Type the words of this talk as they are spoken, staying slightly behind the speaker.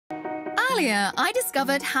earlier, I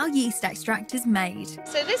discovered how yeast extract is made.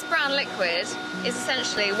 So this brown liquid is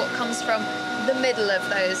essentially what comes from the middle of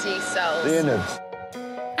those yeast cells. The innards.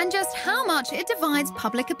 And just how much it divides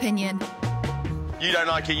public opinion. You don't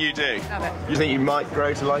like it, you do. Love it. You think you might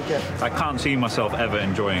grow to like it? I can't see myself ever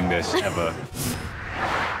enjoying this, ever.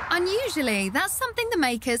 Unusually, that's something the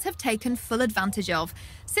makers have taken full advantage of.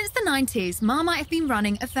 Since the 90s, Marmite have been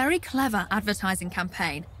running a very clever advertising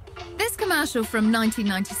campaign. This commercial from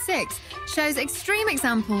 1996 shows extreme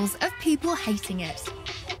examples of people hating it.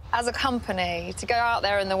 As a company, to go out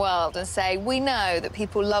there in the world and say, we know that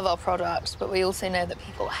people love our product, but we also know that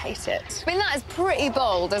people hate it. I mean, that is pretty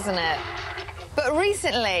bold, isn't it? But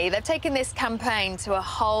recently, they've taken this campaign to a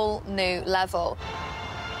whole new level.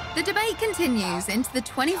 The debate continues into the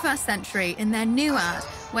 21st century in their new ad,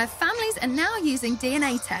 where families are now using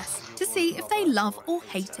DNA tests to see if they love or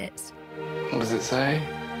hate it. What does it say?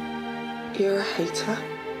 You're a hater.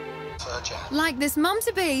 Like this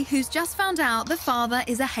mum-to-be who's just found out the father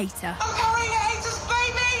is a hater. I'm carrying a hater's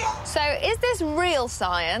baby! So is this real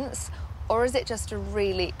science, or is it just a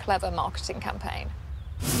really clever marketing campaign?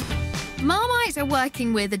 Marmite are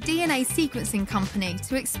working with a DNA sequencing company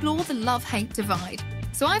to explore the love-hate divide.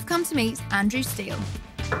 So I've come to meet Andrew Steele.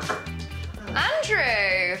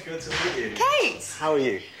 Andrew! Good to meet you. Kate! How are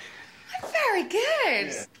you? I'm very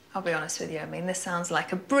good. Yeah. I'll be honest with you, I mean, this sounds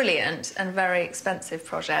like a brilliant and very expensive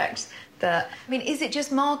project that... I mean, is it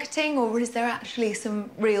just marketing, or is there actually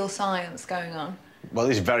some real science going on? Well,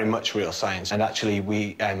 it's very much real science, and actually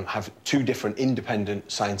we have two different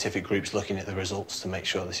independent scientific groups looking at the results to make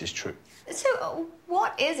sure this is true. So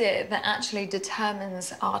what is it that actually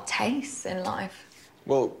determines our tastes in life?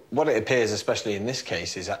 Well, what it appears, especially in this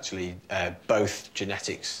case, is actually both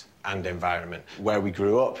genetics and environment. Where we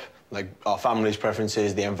grew up, like our family's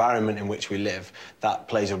preferences, the environment in which we live, that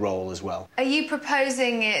plays a role as well. Are you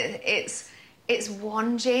proposing it's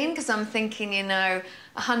one gene? Because I'm thinking, you know,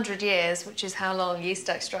 100 years, which is how long yeast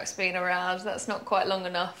extract's been around, that's not quite long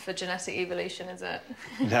enough for genetic evolution, is it?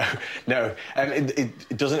 No.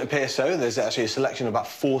 It doesn't appear so. There's actually a selection of about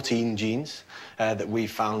 14 genes that we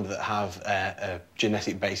found that have a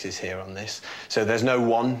genetic basis here on this. So there's no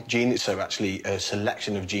one gene, so actually a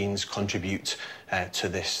selection of genes contribute to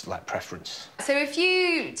this, like, preference. So if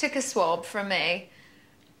you took a swab from me,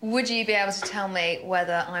 would you be able to tell me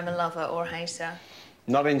whether I'm a lover or a hater?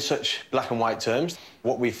 Not in such black and white terms.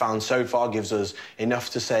 What we've found so far gives us enough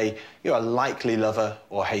to say you're a likely lover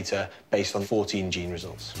or hater based on 14 gene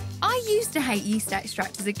results. I used to hate yeast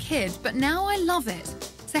extract as a kid, but now I love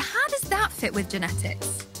it. So how does that fit with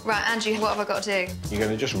genetics? Right, Andrew, what have I got to do? You're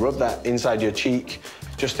going to just rub that inside your cheek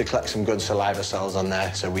just to collect some good saliva cells on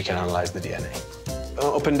there so we can analyse the DNA.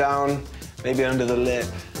 Up and down, maybe under the lip.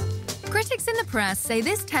 Critics in the press say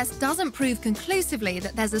this test doesn't prove conclusively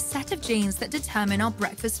that there's a set of genes that determine our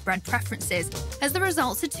breakfast spread preferences, as the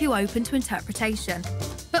results are too open to interpretation.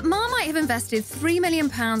 But Marmite have invested £3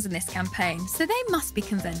 million in this campaign, so they must be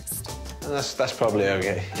convinced. And that's probably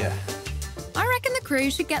OK, yeah. I reckon the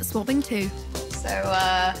crew should get swabbing too. So,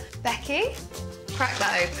 Becky, crack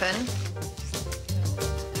that open.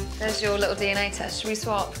 There's your little DNA test. Should we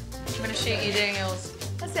swap? I'm going to shoot you doing yours.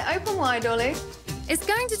 That's it. Open wide, Ollie. It's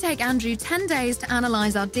going to take Andrew 10 days to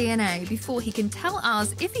analyse our DNA before he can tell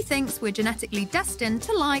us if he thinks we're genetically destined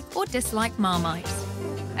to like or dislike Marmite.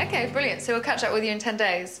 OK, brilliant. So we'll catch up with you in 10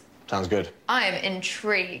 days. Sounds good. I am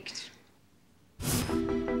intrigued.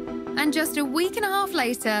 And just a week and a half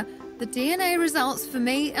later, the DNA results for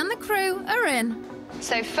me and the crew are in.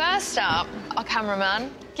 So first up, our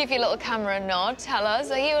cameraman. Give you a little camera nod. Tell us,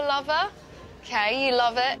 are you a lover? OK, you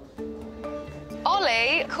love it.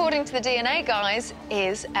 Ollie, according to the DNA guys,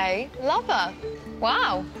 is a lover.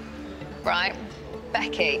 Wow. Right.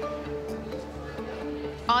 Becky,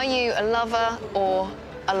 are you a lover or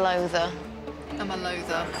a loather? I'm a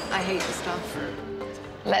loather. I hate the stuff.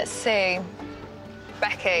 Let's see.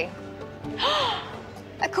 Becky.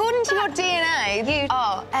 According to your DNA, you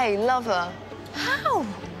are a lover. How?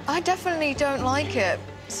 I definitely don't like it,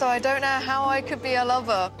 so I don't know how I could be a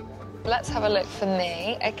lover. Let's have a look for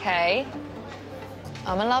me. OK.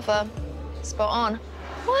 I'm a lover. Spot on.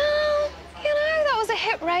 Well, you know, that was a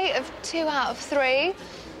hit rate of 2 out of 3,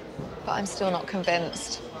 but I'm still not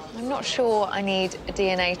convinced. I'm not sure I need a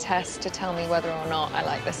DNA test to tell me whether or not I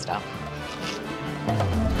like this stuff.